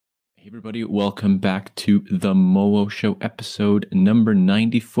Hey everybody, welcome back to the Mowo Show episode number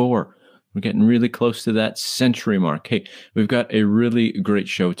 94. We're getting really close to that century mark. Hey, we've got a really great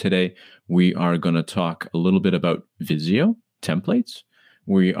show today. We are going to talk a little bit about Visio templates.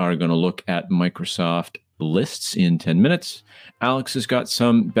 We are going to look at Microsoft lists in 10 minutes. Alex has got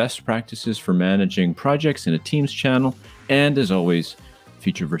some best practices for managing projects in a Teams channel. And as always,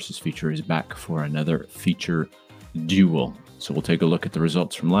 Feature versus Feature is back for another feature duel. So we'll take a look at the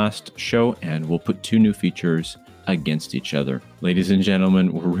results from last show and we'll put two new features against each other. Ladies and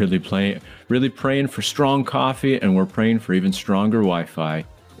gentlemen, we're really praying for strong coffee and we're praying for even stronger Wi-Fi.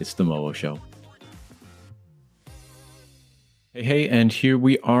 It's the Mowo Show. Hey, and here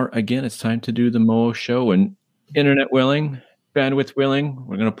we are again. It's time to do the Mowo Show, and internet willing, bandwidth willing,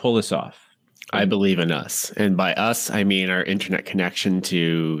 we're going to pull this off. I believe in us. And by us, I mean our internet connection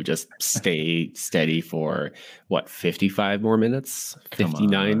to just stay steady for, 55 more minutes?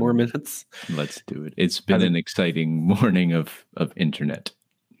 59 more minutes? Let's do it. It's been an exciting morning of internet.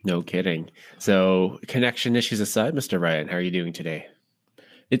 No kidding. So connection issues aside, Mr. Ryan, how are you doing today?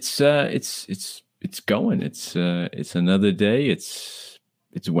 It's going. It's another day. It's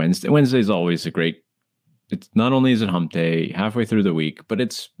Wednesday. Wednesday's always a great. It's not only is it hump day halfway through the week, but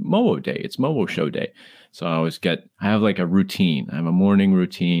it's Mowo day. It's Mowo Show day. So I have like a routine. I have a morning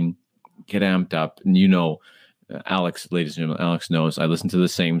routine, get amped up. And Alex, ladies and gentlemen, Alex knows I listen to the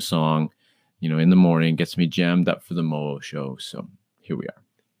same song, in the morning, gets me jammed up for the Mowo Show. So here we are.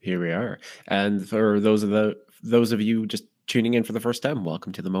 Here we are. And for those of you just tuning in for the first time,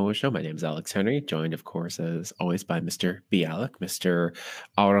 welcome to the Mowo Show. My name is Alex Henry, joined, of course, as always, by Mr. Bialik, Mr.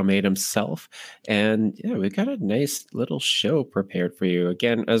 Automate himself. And yeah, we've got a nice little show prepared for you.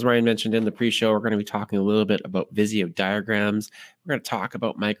 Again, as Ryan mentioned in the pre-show, we're going to be talking a little bit about Visio diagrams. We're going to talk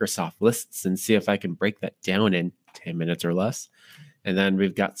about Microsoft lists and see if I can break that down in 10 minutes or less. And then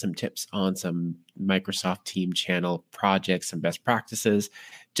we've got some tips on some Microsoft Team channel projects and best practices,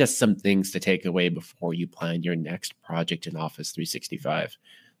 just some things to take away before you plan your next project in Office 365.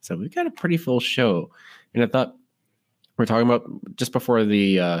 So we've got a pretty full show. And I thought we're talking about, just before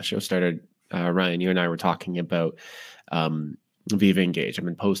the show started, Ryan, you and I were talking about Viva Engage. I've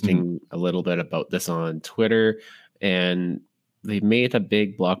been posting a little bit about this on Twitter, and they made a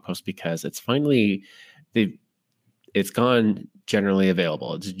big blog post because it's gone generally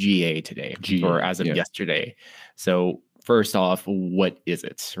available. It's GA today, or as of yesterday. So first off, what is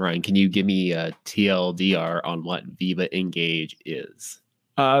it? Ryan, can you give me a TLDR on what Viva Engage is?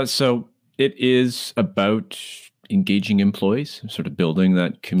 So it is about engaging employees, sort of building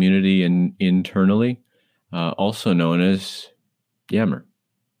that community internally, also known as Yammer.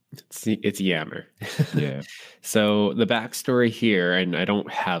 It's Yammer. Yeah. So the backstory here, and I don't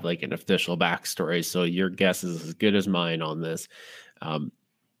have like an official backstory, so your guess is as good as mine on this.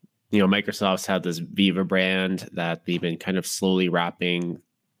 Microsoft's had this Viva brand that they've been kind of slowly wrapping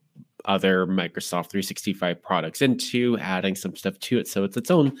other Microsoft 365 products into, adding some stuff to it. So it's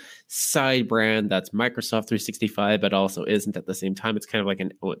its own side brand that's Microsoft 365, but also isn't at the same time. It's kind of like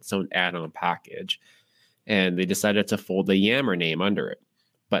its own add-on package. And they decided to fold the Yammer name under it,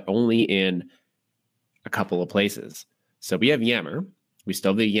 but only in a couple of places. So we have Yammer. We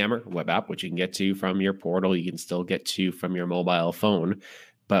still have the Yammer web app, which you can get to from your portal. You can still get to from your mobile phone.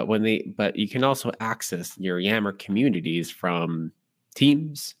 But you can also access your Yammer communities from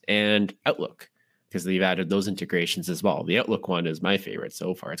Teams and Outlook, because they've added those integrations as well. The Outlook one is my favorite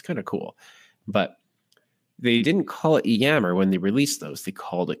so far. It's kind of cool. But they didn't call it Yammer when they released those. They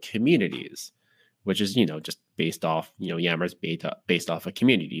called it Communities, which is, just based off, Yammer's based off of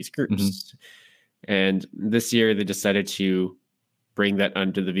communities, groups. Mm-hmm. And this year they decided to bring that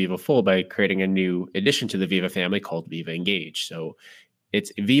under the Viva fold by creating a new addition to the Viva family called Viva Engage. So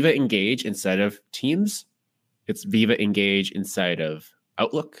it's Viva Engage inside of Teams. It's Viva Engage inside of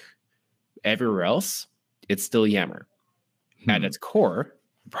Outlook. Everywhere else, it's still Yammer. At its core,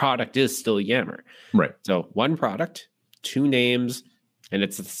 the product is still Yammer. Right. So one product, two names, and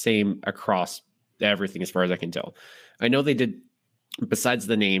it's the same across everything as far as I can tell. I know they did, besides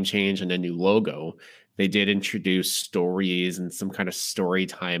the name change and a new logo, they did introduce stories and some kind of story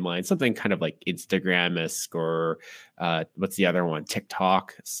timeline, something kind of like Instagram-esque, or what's the other one?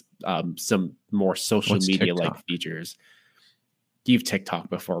 TikTok, some more social media-like features. You've TikTok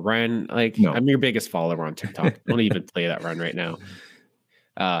before, Ryan. No. I'm your biggest follower on TikTok. Don't even play that run right now.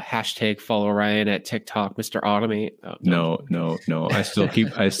 Hashtag follow Ryan at TikTok, Mr. Automate. Oh, no. I still keep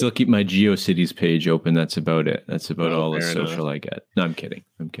my GeoCities page open. That's about it. That's about all the social I get. No, I'm kidding.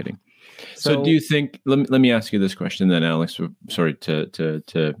 So do you think? Let me ask you this question then, Alex. Sorry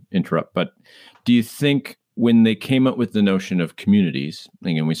to interrupt, but do you think when they came up with the notion of communities,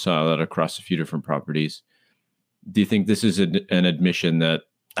 again, we saw that across a few different properties. Do you think this is an admission that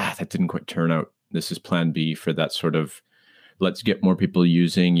that didn't quite turn out? This is plan B for that sort of, let's get more people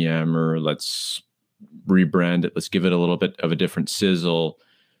using Yammer. Let's rebrand it. Let's give it a little bit of a different sizzle.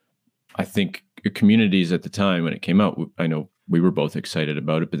 I think communities at the time when it came out, I know we were both excited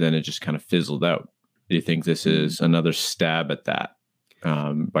about it, but then it just kind of fizzled out. Do you think this is another stab at that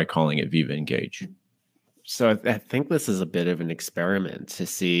by calling it Viva Engage? So I think this is a bit of an experiment to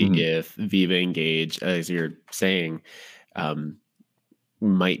see if Viva Engage, as you're saying,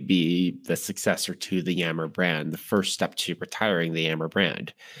 might be the successor to the Yammer brand, the first step to retiring the Yammer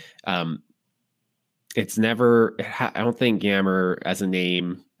brand. It's never, I don't think Yammer as a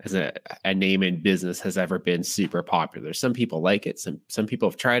name, as a name in business has ever been super popular. Some people like it. Some people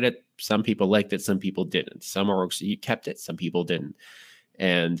have tried it. Some people liked it. Some people didn't. Some orgs kept it. Some people didn't.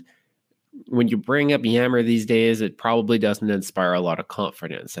 And when you bring up Yammer these days, it probably doesn't inspire a lot of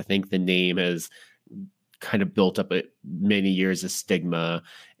confidence. I think the name has kind of built up many years of stigma,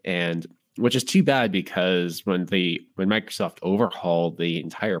 and which is too bad, because when Microsoft overhauled the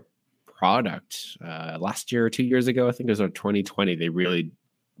entire product last year or 2 years ago, I think it was 2020, they really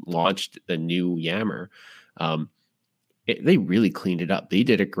launched the new Yammer. They really cleaned it up. They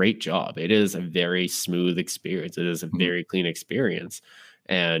did a great job. It is a very smooth experience. It is a very clean experience,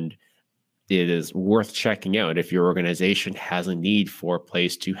 and it is worth checking out if your organization has a need for a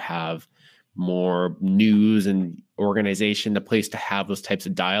place to have more news and organization, a place to have those types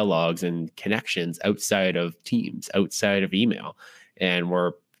of dialogues and connections outside of Teams, outside of email, and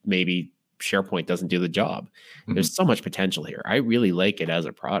where maybe SharePoint doesn't do the job. There's so much potential here. I really like it as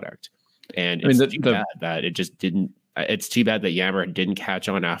a product, and it's too bad that it just didn't. It's too bad that Yammer didn't catch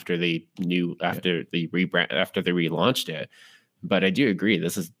on after they relaunched it. But I do agree,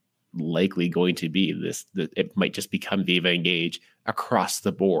 this is likely going to be it might just become Viva Engage across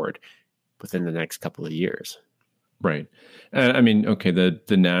the board within the next couple of years. Right. I mean, okay,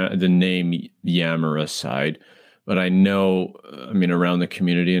 the name Yammer aside, but I know, around the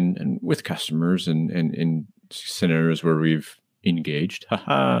community and with customers and in scenarios where we've engaged,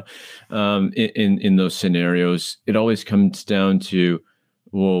 in those scenarios, it always comes down to,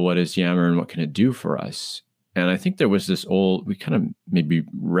 well, what is Yammer and what can it do for us? And I think there was we kind of maybe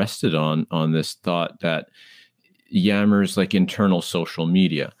rested on this thought that Yammer's like internal social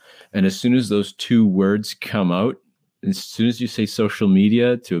media. And as soon as those two words come out, as soon as you say social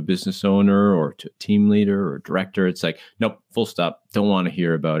media to a business owner or to a team leader or a director, it's like, nope, full stop. Don't want to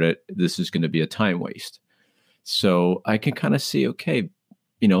hear about it. This is going to be a time waste. So I can kind of see, okay,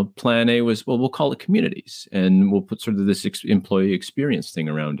 plan A was, well, we'll call it communities and we'll put sort of this employee experience thing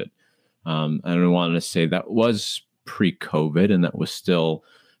around it. I don't want to say that was pre-COVID and that was still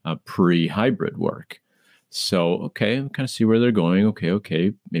pre-hybrid work. So, okay, I kind of see where they're going.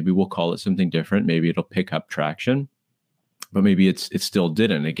 Okay. Maybe we'll call it something different. Maybe it'll pick up traction, but maybe it still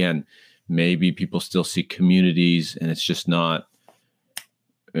didn't. Again, maybe people still see communities and it's just not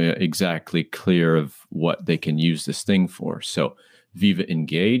exactly clear of what they can use this thing for. So Viva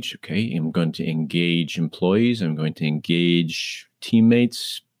Engage, okay, I'm going to engage employees. I'm going to engage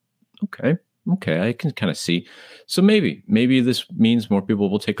teammates. Okay, I can kind of see. So maybe this means more people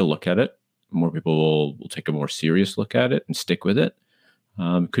will take a look at it. More people will take a more serious look at it and stick with it.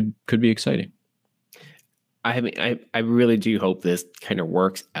 Could be exciting. I mean, I really do hope this kind of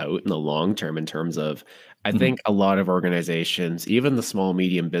works out in the long term in terms of, I think a lot of organizations, even the small,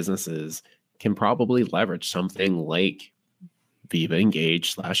 medium businesses, can probably leverage something like Viva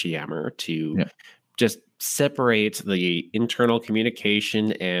Engage / Yammer to just separate the internal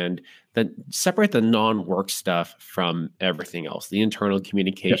communication and then separate the non-work stuff from everything else, the internal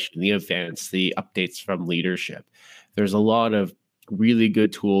communication, the events, the updates from leadership. There's a lot of really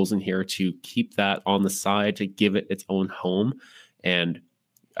good tools in here to keep that on the side, to give it its own home. And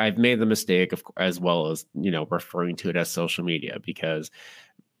I've made the mistake of, as well as, referring to it as social media, because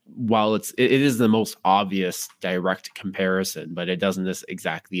while it is the most obvious direct comparison, but it doesn't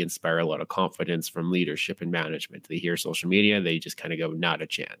exactly inspire a lot of confidence from leadership and management. They hear social media, they just kind of go, not a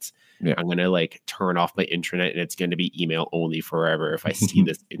chance. Yeah. I'm going to turn off my intranet and it's going to be email only forever if I see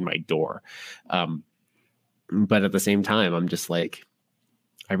this in my door. But at the same time, I'm just like,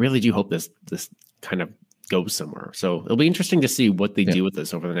 I really do hope this kind of goes somewhere. So it'll be interesting to see what they do with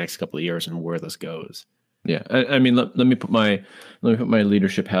this over the next couple of years and where this goes. Yeah, I mean, let me put my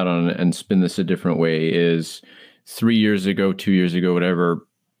leadership hat on and spin this a different way. Is 3 years ago, 2 years ago, whatever,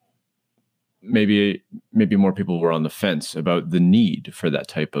 maybe more people were on the fence about the need for that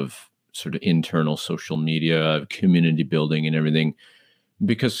type of sort of internal social media, community building, and everything,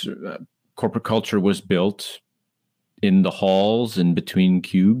 because corporate culture was built in the halls and between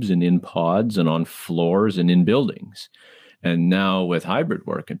cubes and in pods and on floors and in buildings. And now with hybrid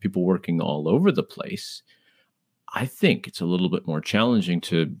work and people working all over the place, I think it's a little bit more challenging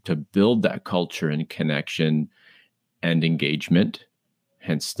to build that culture and connection and engagement,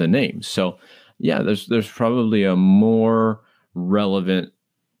 hence the name. So yeah, there's probably a more relevant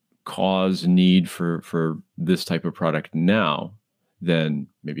cause need for this type of product now than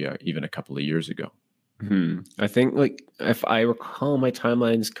maybe even a couple of years ago. I think, like, if I recall my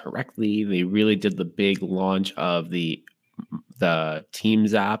timelines correctly, they really did the big launch of the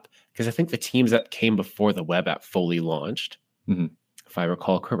Teams app, because I think the Teams app came before the web app fully launched, if I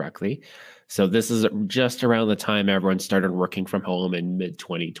recall correctly. So this is just around the time everyone started working from home in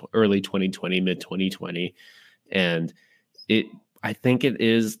early 2020, mid 2020, and I think it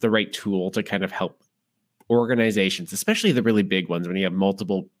is the right tool to kind of help organizations, especially the really big ones, when you have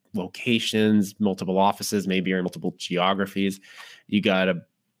multiple locations, multiple offices, maybe, or multiple geographies. You got to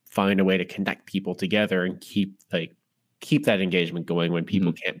find a way to connect people together and keep that engagement going when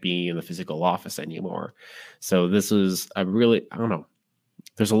people can't be in the physical office anymore. So this is I don't know.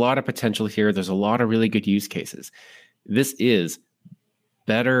 There's a lot of potential here. There's a lot of really good use cases. This is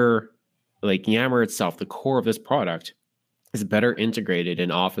better, like Yammer itself, the core of this product is better integrated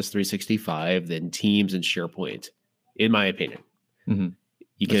in Office 365 than Teams and SharePoint, in my opinion.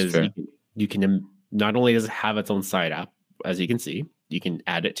 Because you can not only does it have its own side app, as you can see, you can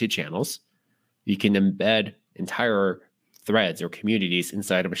add it to channels, you can embed entire threads or communities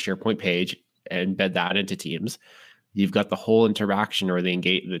inside of a SharePoint page and embed that into Teams. You've got the whole interaction or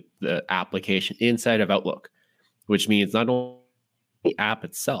the application inside of Outlook, which means not only the app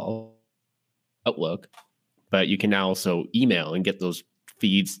itself, Outlook, but you can now also email and get those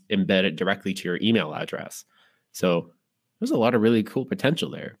feeds embedded directly to your email address. So there's a lot of really cool potential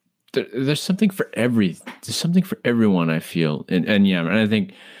there. There's something for everyone, I feel, and Yammer. And I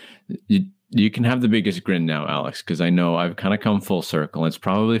think you can have the biggest grin now, Alex, because I know I've kind of come full circle. It's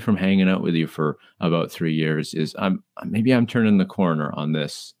probably from hanging out with you for about 3 years. I'm turning the corner on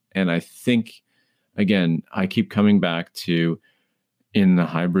this, and I think, again, I keep coming back to, in the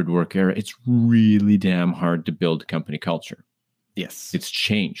hybrid work era, it's really damn hard to build company culture. Yes, it's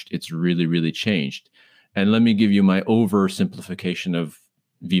changed. It's really, really changed. And let me give you my oversimplification of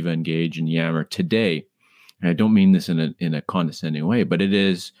Viva Engage and Yammer today. And I don't mean this in a condescending way, but it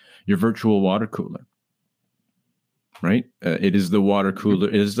is your virtual water cooler, right? It is the water cooler.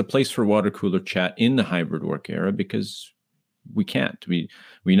 It is the place for water cooler chat in the hybrid work era, because we can't. We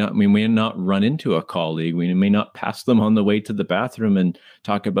may not run into a colleague. We may not pass them on the way to the bathroom and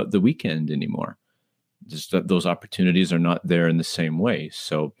talk about the weekend anymore. Just those opportunities are not there in the same way.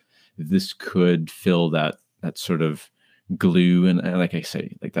 So this could fill that sort of glue and like I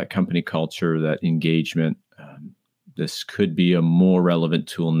say, like that company culture, that engagement. This could be a more relevant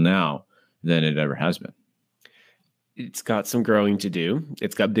tool now than it ever has been. It's got some growing to do.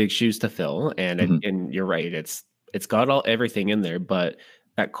 It's got big shoes to fill, and and you're right. It's got everything in there, but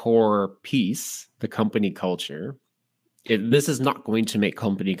that core piece, the company culture, this is not going to make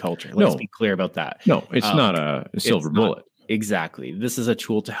company culture. Let's be clear about that. No, it's not a silver bullet. Exactly. This is a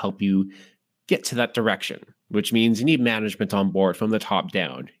tool to help you get to that direction, which means you need management on board from the top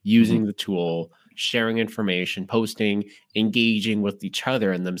down, using the tool, sharing information, posting, engaging with each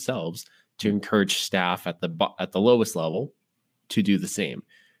other and themselves to encourage staff at the lowest level to do the same,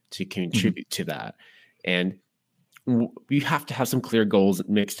 to contribute to that. And you have to have some clear goals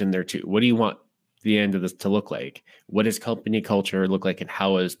mixed in there too. What do you want the end of this to look like? What does company culture look like, and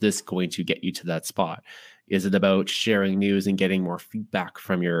how is this going to get you to that spot? Is it about sharing news and getting more feedback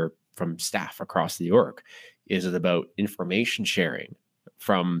from staff across the org? Is it about information sharing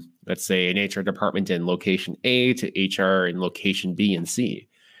from, let's say, an HR department in location A to HR in location B and C?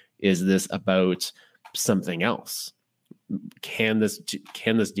 Is this about something else? Can this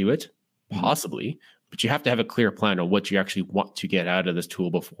do it? Possibly. But you have to have a clear plan on what you actually want to get out of this tool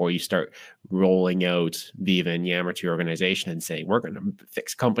before you start rolling out Viva and Yammer to your organization and saying, we're going to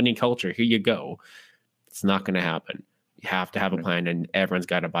fix company culture. Here you go. It's not going to happen. You have to have a plan, and everyone's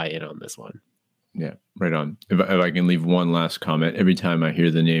got to buy in on this one. Yeah, right on. If I can leave one last comment, every time I hear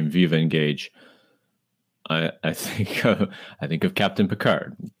the name Viva Engage, I think of Captain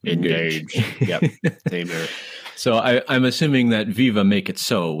Picard. Engage. Yep. Same here. So I'm assuming that Viva Make It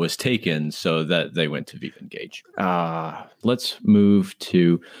So was taken so that they went to Viva Engage. Let's move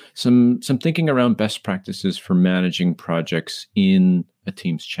to some thinking around best practices for managing projects in a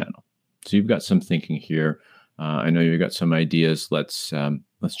Teams channel. So you've got some thinking here. I know you've got some ideas. Let's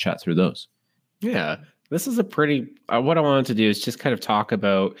chat through those. Yeah, this is a pretty. What I wanted to do is just kind of talk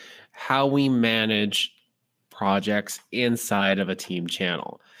about how we manage projects inside of a team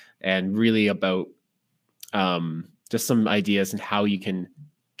channel, and really about just some ideas and how you can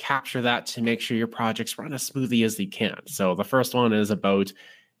capture that to make sure your projects run as smoothly as they can. So the first one is about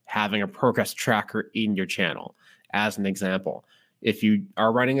having a progress tracker in your channel. As an example, if you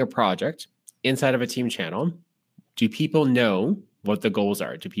are running a project inside of a team channel, do people know what the goals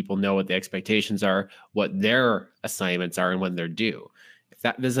are? Do people know what the expectations are, what their assignments are, and when they're due? If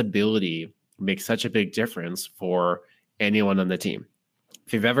that visibility makes such a big difference for anyone on the team.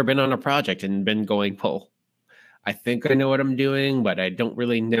 If you've ever been on a project and been going, well, I think I know what I'm doing, but I don't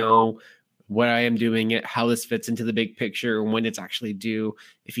really know what I am doing it, how this fits into the big picture, when it's actually due.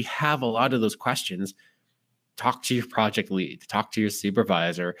 If you have a lot of those questions, talk to your project lead, talk to your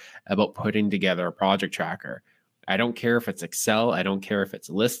supervisor about putting together a project tracker. I don't care if it's Excel, I don't care if it's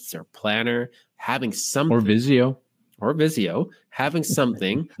lists or planner, having something or Visio, having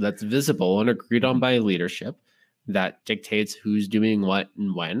something that's visible and agreed on by leadership that dictates who's doing what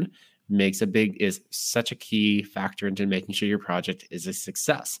and when is such a key factor into making sure your project is a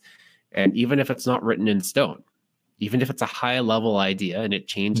success. And even if it's not written in stone, even if it's a high level idea and it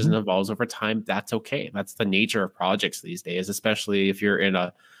changes and evolves over time, that's okay. That's the nature of projects these days, especially if you're in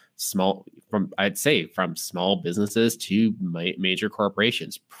a from small businesses to major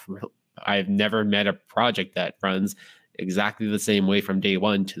corporations. I've never met a project that runs exactly the same way from day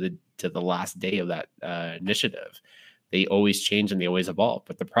one to the last day of that initiative. They always change and they always evolve,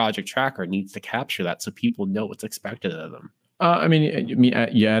 but the project tracker needs to capture that so people know what's expected of them. You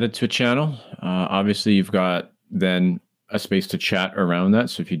add it to a channel. Obviously, you've got then a space to chat around that.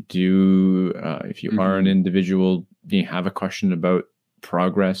 So if you are an individual, you have a question about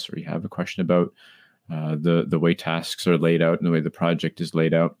progress, or you have a question about the way tasks are laid out and the way the project is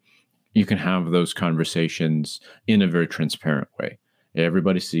laid out, you can have those conversations in a very transparent way.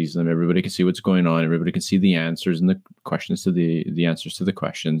 Everybody sees them. Everybody can see what's going on. Everybody can see the answers and the questions to the answers to the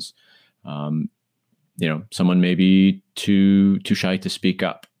questions. Someone may be too shy to speak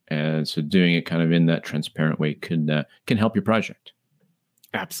up, and so doing it kind of in that transparent way can help your project.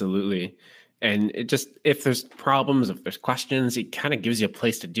 Absolutely. And it just, if there's problems, if there's questions, it kind of gives you a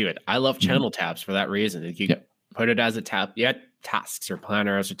place to do it. I love channel tabs for that reason. If you put it as a tab, tasks or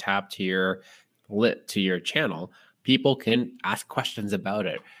planner as a tab to your channel, people can ask questions about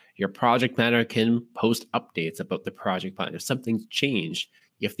it. Your project planner can post updates about the project plan. If something's changed,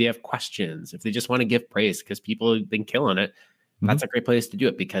 if they have questions, if they just want to give praise because people have been killing it, that's a great place to do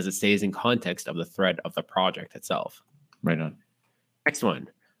it because it stays in context of the thread of the project itself. Right on. Next one,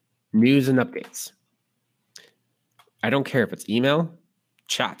 news and updates. I don't care if it's email,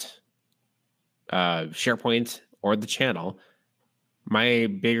 chat, SharePoint, or the channel. My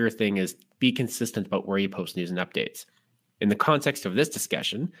bigger thing is be consistent about where you post news and updates. In the context of this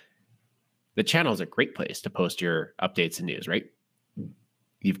discussion, the channel is a great place to post your updates and news, right?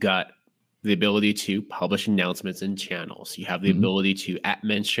 You've got the ability to publish announcements in channels. You have the ability to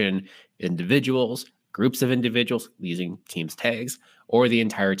mention individuals, groups of individuals using Teams tags, or the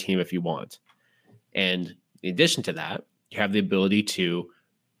entire team if you want. And in addition to that,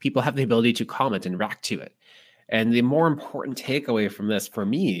 people have the ability to comment and react to it. And the more important takeaway from this for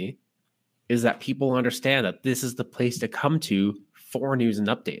me is that people understand that this is the place to come to for news and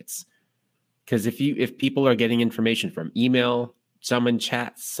updates. Because if people are getting information from email, some in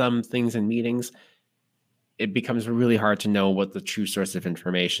chat, some things in meetings, it becomes really hard to know what the true source of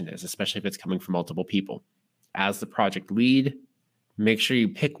information is, especially if it's coming from multiple people. As the project lead, make sure you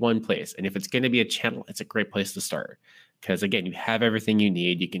pick one place. And if it's going to be a channel, it's a great place to start. Because again, you have everything you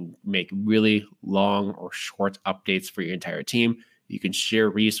need. You can make really long or short updates for your entire team. You can share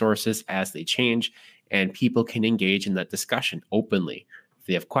resources as they change, and people can engage in that discussion openly. If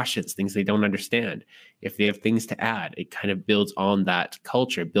they have questions, things they don't understand, if they have things to add, it kind of builds on that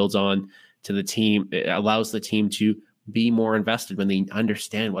culture, builds on to the team. It allows the team to be more invested when they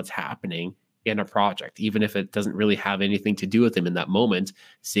understand what's happening in a project, even if it doesn't really have anything to do with them in that moment.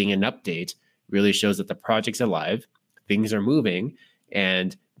 Seeing an update really shows that the project's alive, things are moving,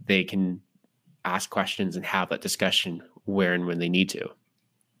 and they can ask questions and have that discussion where and when they need to.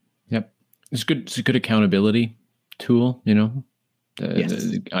 Yep. It's good. It's a good accountability tool,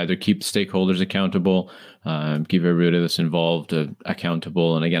 Yes. Either keep stakeholders accountable, keep everybody that's involved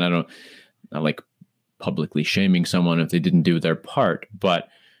accountable. And again, I don't like publicly shaming someone if they didn't do their part, but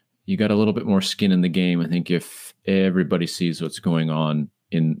you got a little bit more skin in the game, I think, if everybody sees what's going on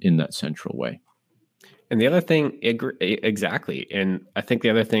in that central way. And the other thing, exactly. And I think the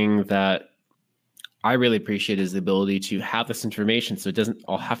other thing that I really appreciate is the ability to have this information so it doesn't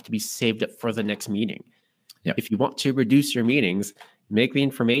all have to be saved up for the next meeting. Yep. If you want to reduce your meetings, Make the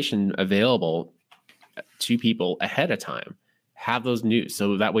information available to people ahead of time. Have those news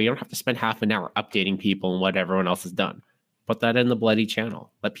so that way you don't have to spend half an hour updating people and what everyone else has done. Put that in the bloody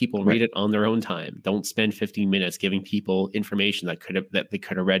channel. Let people read it on their own time. Don't spend 15 minutes giving people information that they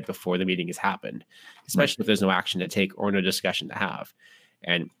could have read before the meeting has happened, especially if there's no action to take or no discussion to have.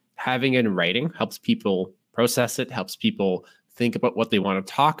 And having it in writing helps people process it, helps people think about what they want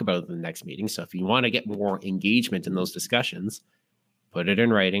to talk about in the next meeting. So if you want to get more engagement in those discussions, put it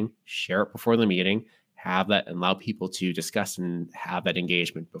in writing, share it before the meeting, have that, and allow people to discuss and have that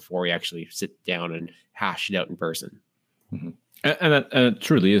engagement before we actually sit down and hash it out in person. Mm-hmm. And that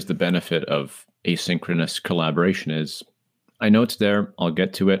truly is the benefit of asynchronous collaboration. Is I know it's there, I'll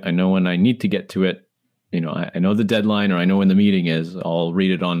get to it. I know when I need to get to it. I know the deadline, or I know when the meeting is. I'll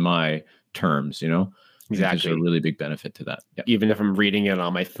read it on my terms. Exactly. There's a really big benefit to that. Yep. Even if I'm reading it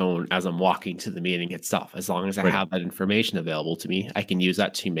on my phone as I'm walking to the meeting itself, as long as I have that information available to me, I can use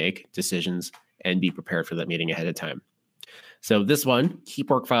that to make decisions and be prepared for that meeting ahead of time. So this one, keep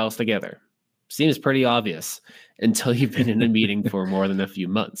work files together. Seems pretty obvious until you've been in a meeting for more than a few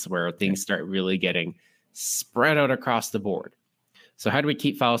months where things start really getting spread out across the board. So how do we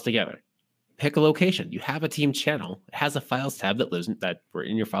keep files together? Pick a location. You have a team channel. It has a files tab that were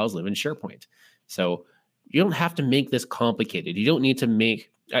in your files live in SharePoint. So you don't have to make this complicated. You don't need to make,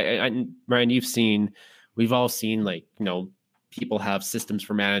 Ryan, we've all seen people have systems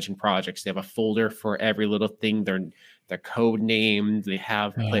for managing projects. They have a folder for every little thing. They're code named. They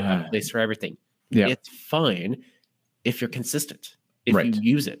have a place for everything. Yeah. It's fine if you're consistent, if you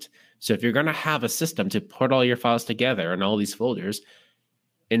use it. So if you're going to have a system to put all your files together and all these folders,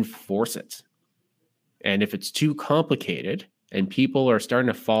 enforce it. And if it's too complicated and people are starting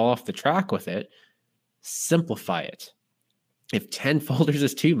to fall off the track with it, simplify it. If 10 folders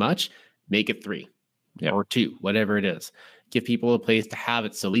is too much, make it 3 or 2, whatever it is. Give people a place to have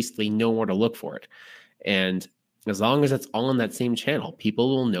it so at least they know where to look for it. And as long as it's all on that same channel, people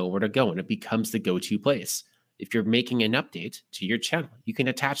will know where to go and it becomes the go-to place. If you're making an update to your channel, you can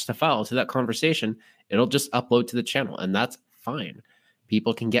attach the file to that conversation. It'll just upload to the channel, and that's fine.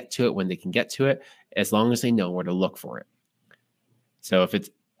 People can get to it when they can get to it, as long as they know where to look for it. So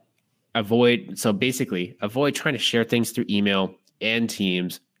avoid trying to share things through email and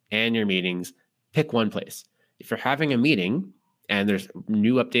Teams and your meetings. Pick one place. If you're having a meeting and there's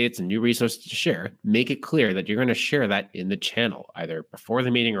new updates and new resources to share, make it clear that you're going to share that in the channel, either before the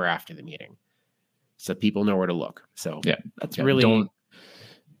meeting or after the meeting, so people know where to look. So that's really...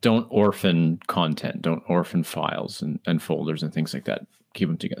 Don't orphan content. Don't orphan files and folders and things like that. Keep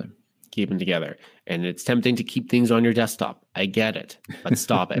them together. Keep them together. And it's tempting to keep things on your desktop. I get it, but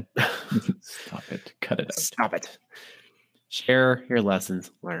stop it. Stop it. Cut it out. Stop it. Share your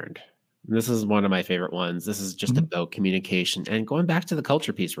lessons learned. This is one of my favorite ones. This is just about communication. And going back to the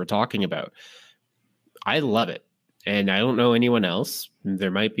culture piece we're talking about, I love it. And I don't know anyone else.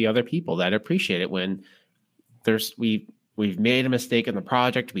 There might be other people that appreciate it when we've made a mistake in the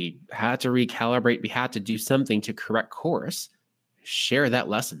project. We had to recalibrate. We had to do something to correct course. Share that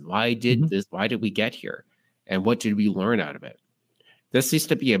lesson. Why did this? Why did we get here? And what did we learn out of it? This used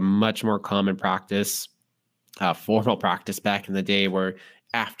to be a much more common practice, formal practice back in the day, where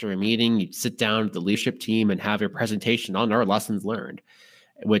after a meeting, you'd sit down with the leadership team and have your presentation on our lessons learned,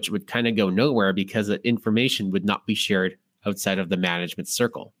 which would kind of go nowhere because the information would not be shared outside of the management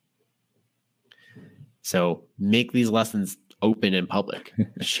circle. So make these lessons open and public.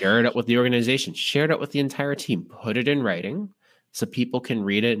 Share it out with the organization. Share it out with the entire team. Put it in writing so people can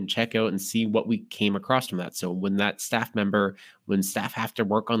read it and check out and see what we came across from that. So when staff have to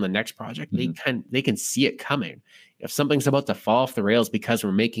work on the next project, they can see it coming. If something's about to fall off the rails because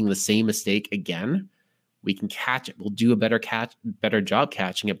we're making the same mistake again, we can catch it. We'll do a better job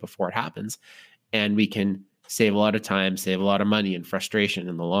catching it before it happens. And we can save a lot of time, save a lot of money and frustration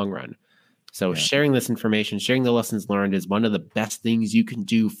in the long run. So sharing this information, sharing the lessons learned is one of the best things you can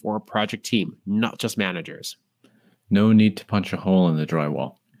do for a project team, not just managers. No need to punch a hole in the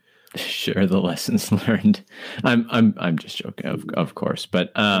drywall. Share the lessons learned. I'm just joking, of course,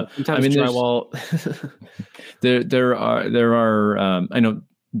 but drywall. there are I know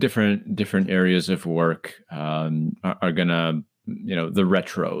different areas of work are gonna, the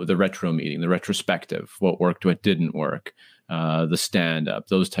retro meeting, the retrospective, what worked, what didn't work, the stand up,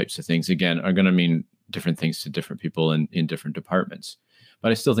 those types of things again are going to mean different things to different people in different departments.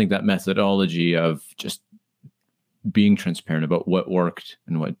 But I still think that methodology of just being transparent about what worked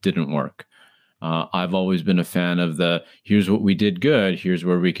and what didn't work. I've always been a fan of here's what we did good, here's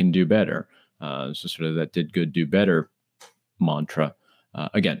where we can do better. So sort of that did good, do better mantra.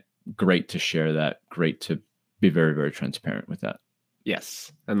 Again, great to share that. Great to be very, very transparent with that.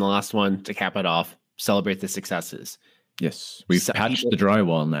 Yes. And the last one to cap it off, celebrate the successes. Yes. We've patched the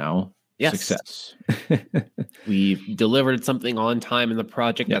drywall now. Yes. Success. We've delivered something on time in the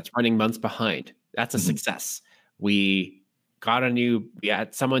project that's running months behind. That's a success. We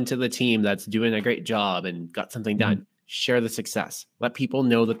had someone to the team that's doing a great job and got something done. Share the success. Let people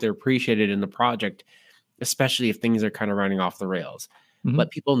know that they're appreciated in the project, especially if things are kind of running off the rails.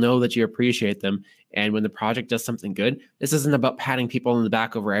 Let people know that you appreciate them. And when the project does something good, this isn't about patting people on the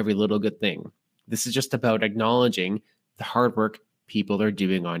back over every little good thing. This is just about acknowledging the hard work people are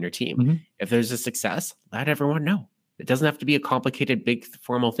doing on your team. If there's a success, let everyone know. It doesn't have to be a complicated, big,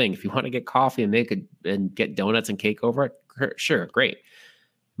 formal thing. If you want to get coffee and get donuts and cake over it, sure, great.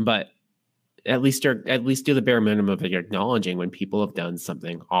 But at least do the bare minimum of acknowledging when people have done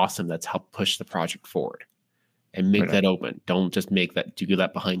something awesome that's helped push the project forward, and make that open. Don't just do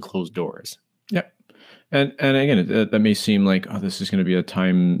that behind closed doors. Yeah. And again, that may seem like, oh, this is going to be a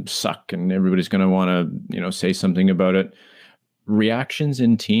time suck and everybody's going to want to, say something about it. Reactions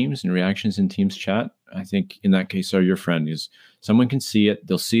in Teams and reactions in Teams chat, I think in that case are your friend. Is someone can see it.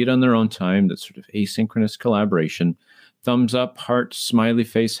 They'll see it on their own time. That's sort of asynchronous collaboration. Thumbs up, heart, smiley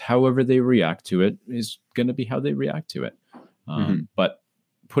face, however they react to it is going to be how they react to it. But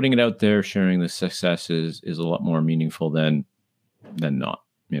putting it out there, sharing the success is a lot more meaningful than not,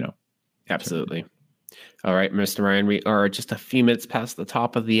 Absolutely. All right, Mr. Ryan, we are just a few minutes past the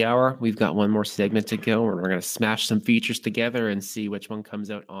top of the hour. We've got one more segment to go, and we're going to smash some features together and see which one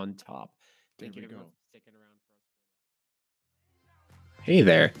comes out on top. Thank you for sticking around for us. Hey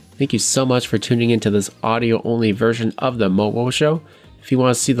there. Thank you so much for tuning into this audio-only version of the Mowo Show. If you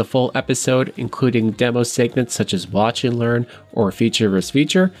want to see the full episode, including demo segments such as Watch and Learn or Feature vs.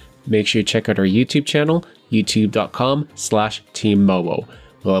 Feature, make sure you check out our YouTube channel, youtube.com/TeamMowo.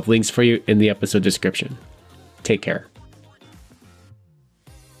 We'll have links for you in the episode description. Take care.